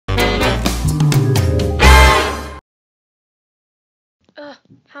Ugh,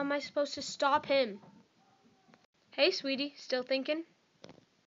 how am I supposed to stop him? Hey, sweetie, still thinking?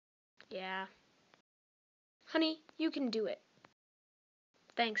 Yeah. Honey, you can do it.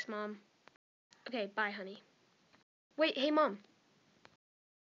 Thanks, Mom. Okay, bye, honey. Wait, hey, Mom.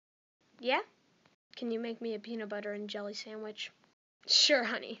 Yeah? Can you make me a peanut butter and jelly sandwich? Sure,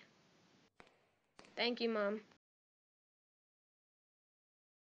 honey. Thank you, Mom.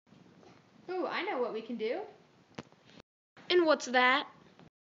 Ooh, I know what we can do. And what's that?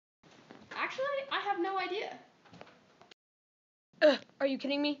 Actually, I have no idea. Ugh, are you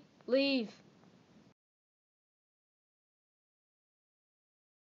kidding me? Leave.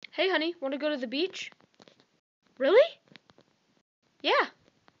 Hey, honey, want to go to the beach? Really? Yeah.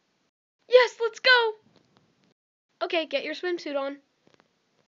 Yes, let's go. Okay, get your swimsuit on.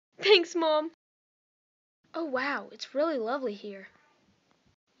 Thanks, Mom. Oh, wow, it's really lovely here.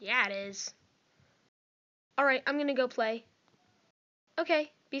 Yeah, it is. All right, I'm going to go play.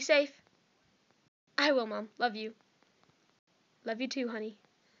 Okay, be safe. I will, Mom. Love you. Love you too, honey.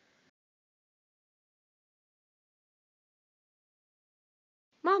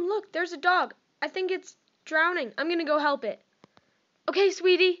 Mom, look, there's a dog. I think it's drowning. I'm going to go help it. Okay,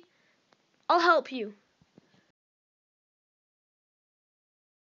 sweetie. I'll help you.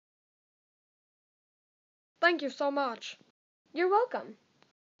 Thank you so much. You're welcome.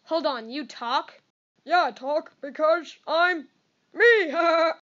 Hold on, you talk? Yeah, I talk because I'm me.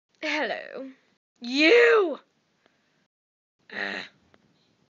 Hello. You!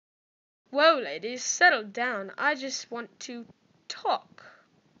 Whoa, ladies, settle down. I just want to talk.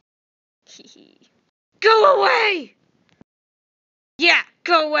 Hee. Go away! Yeah,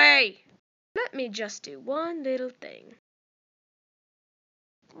 go away! Let me just do one little thing.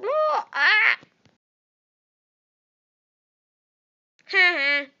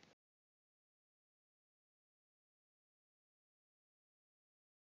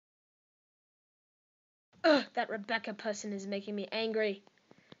 Ugh, that Rebecca person is making me angry.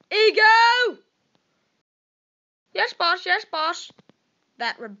 Ego! Yes, boss, yes, boss.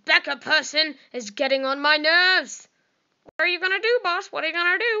 That Rebecca person is getting on my nerves. What are you gonna do, boss? What are you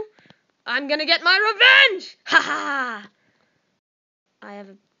gonna do? I'm gonna get my revenge! Ha ha! I have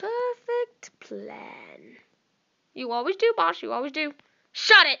a perfect plan. You always do, boss, you always do.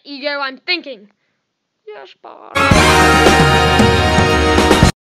 Shut it, Ego, I'm thinking. Yes, boss.